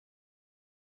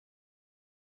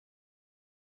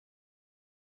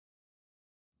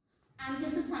And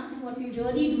this is something what we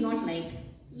really do not like.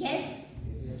 Yes,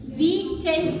 we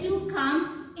tend to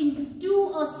come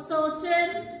into a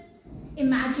certain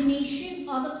imagination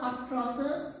or the thought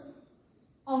process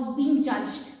of being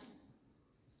judged.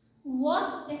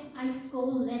 What if I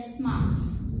score less marks?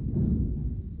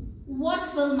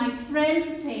 What will my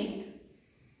friends think?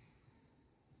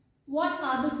 What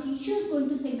are the teachers going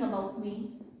to think about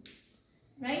me?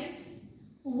 Right?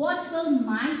 What will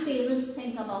my parents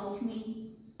think about me?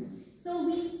 So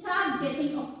we start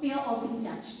getting a fear of being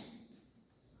judged.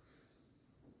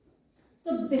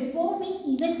 So before we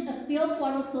even appear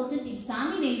for a certain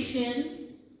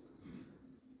examination,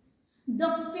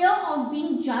 the fear of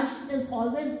being judged is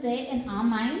always there in our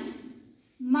mind.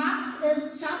 Marks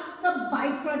is just the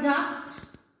byproduct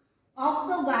of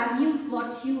the values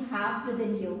what you have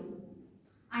within you.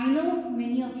 I know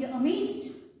many of you are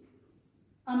amazed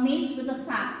with the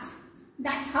fact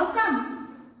that how come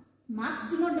marks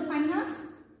do not define us?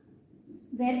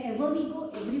 Wherever we go,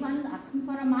 everyone is asking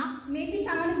for a mark. Maybe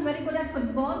someone is very good at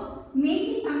football.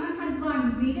 Maybe someone has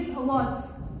won various awards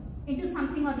into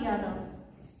something or the other.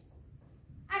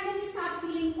 And then we start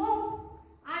feeling, oh,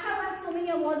 I have won so many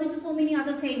awards into so many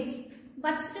other things.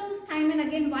 But still, time and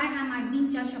again, why am I being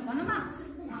judged upon a marks?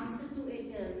 The answer to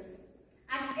it is,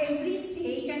 at every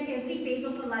stage and every phase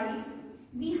of a life,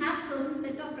 we have certain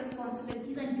set of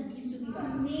responsibilities and duties to be done.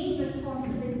 Our main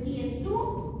responsibility is to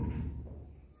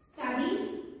study.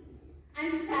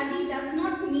 And study does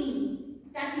not mean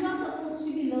that you are supposed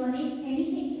to be learning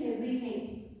anything to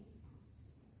everything.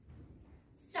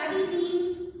 Study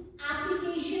means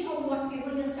application of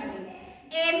whatever you are studying.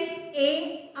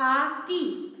 M-A-R-T.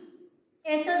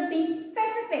 S is being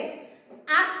specific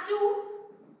as to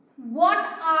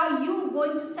what are you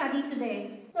going to study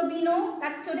today. So we know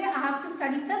that today I have to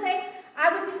study physics. I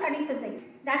will be studying physics.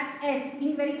 That's S,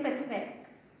 being very specific.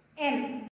 M.